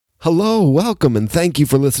Hello, welcome, and thank you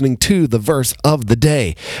for listening to the Verse of the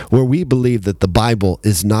Day, where we believe that the Bible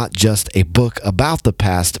is not just a book about the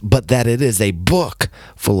past, but that it is a book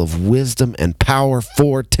full of wisdom and power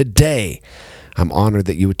for today. I'm honored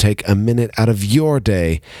that you would take a minute out of your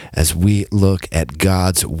day as we look at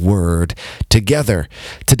God's Word together.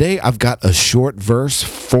 Today, I've got a short verse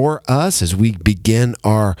for us as we begin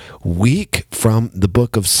our week from the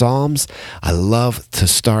book of Psalms. I love to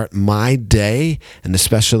start my day, and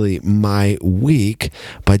especially my week,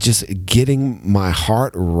 by just getting my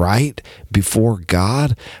heart right before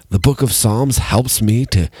God. The book of Psalms helps me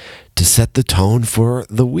to set the tone for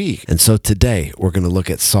the week. And so today we're going to look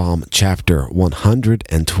at Psalm chapter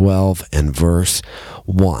 112 and verse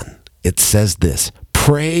 1. It says this: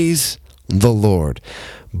 "Praise the Lord.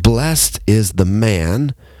 Blessed is the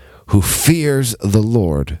man who fears the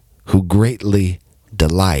Lord, who greatly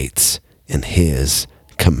delights in his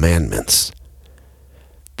commandments."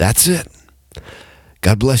 That's it.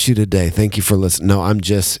 God bless you today. Thank you for listening. No, I'm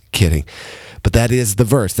just kidding. But that is the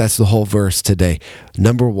verse. That's the whole verse today.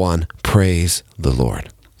 Number one, praise the Lord.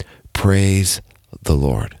 Praise the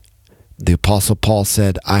Lord. The Apostle Paul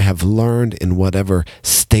said, "I have learned in whatever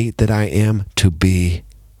state that I am to be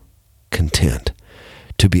content,"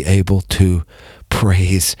 to be able to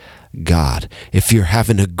praise God. If you're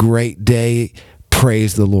having a great day,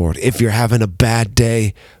 praise the Lord. If you're having a bad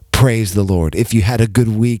day, praise the Lord. If you had a good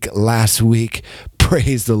week last week,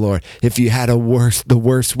 praise the Lord. If you had the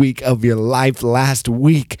worst week of your life last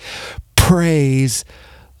week, praise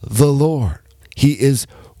the Lord. He is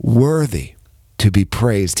worthy to be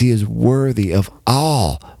praised. He is worthy of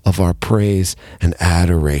all of our praise and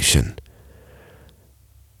adoration.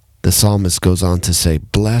 The psalmist goes on to say,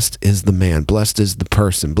 "Blessed is the man, blessed is the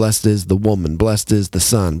person, blessed is the woman, blessed is the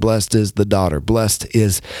son, blessed is the daughter, blessed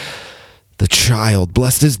is the child,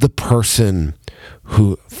 blessed is the person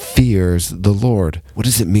who fears the Lord." What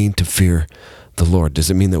does it mean to fear the Lord? Does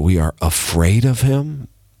it mean that we are afraid of him?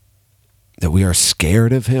 That we are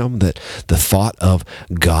scared of him? That the thought of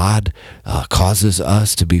God causes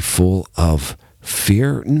us to be full of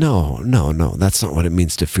fear? No. That's not what it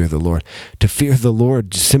means to fear the Lord. To fear the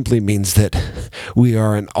Lord simply means that we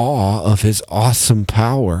are in awe of his awesome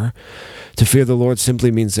power. To fear the Lord simply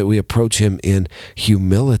means that we approach him in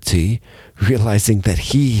humility, realizing that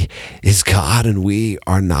he is God and we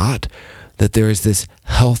are not, that there is this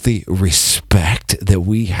healthy respect that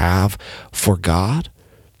we have for God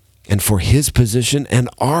and for his position and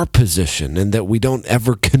our position, and that we don't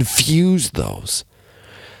ever confuse those.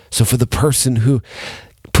 So for the person who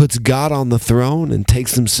puts God on the throne and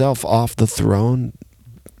takes himself off the throne,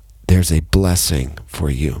 there's a blessing for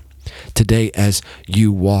you. Today, as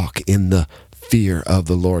you walk in the fear of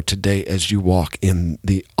the Lord, today as you walk in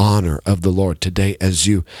the honor of the Lord, today as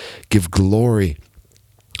you give glory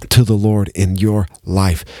to the Lord in your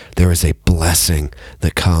life, there is a blessing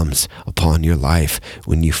that comes upon your life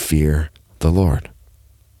when you fear the Lord.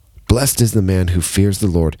 Blessed is the man who fears the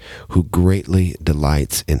Lord, who greatly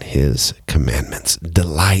delights in his commandments.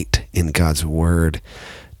 Delight in God's word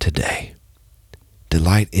today.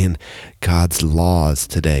 Delight in God's laws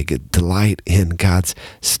today. Delight in God's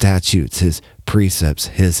statutes, his precepts,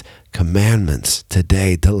 his commandments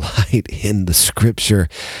today. Delight in the scripture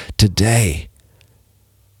today.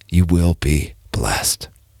 You will be blessed.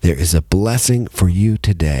 There is a blessing for you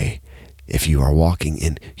today if you are walking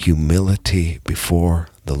in humility before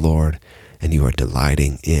the Lord and you are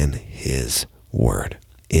delighting in his word,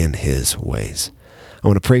 in his ways. I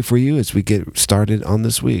want to pray for you as we get started on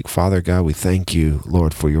this week. Father God, we thank you,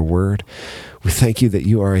 Lord, for your word. We thank you that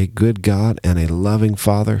you are a good God and a loving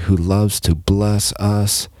Father who loves to bless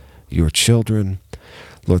us, your children.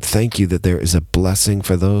 Lord, thank you that there is a blessing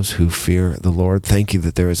for those who fear the Lord. Thank you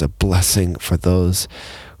that there is a blessing for those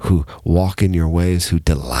who walk in your ways, who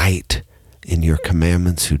delight in your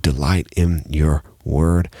commandments, who delight in your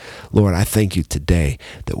word. Lord, I thank you today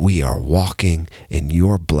that we are walking in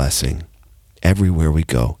your blessing everywhere we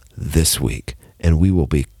go this week, and we will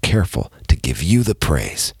be careful to give you the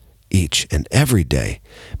praise each and every day,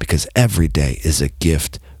 because every day is a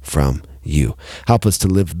gift from you. Help us to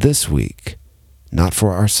live this week, not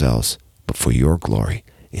for ourselves, but for your glory.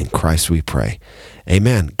 In Christ we pray.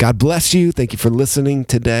 Amen. God bless you. Thank you for listening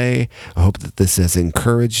today. I hope that this has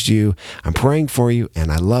encouraged you. I'm praying for you,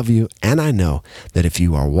 and I love you, and I know that if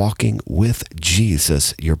you are walking with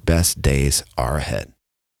Jesus, your best days are ahead.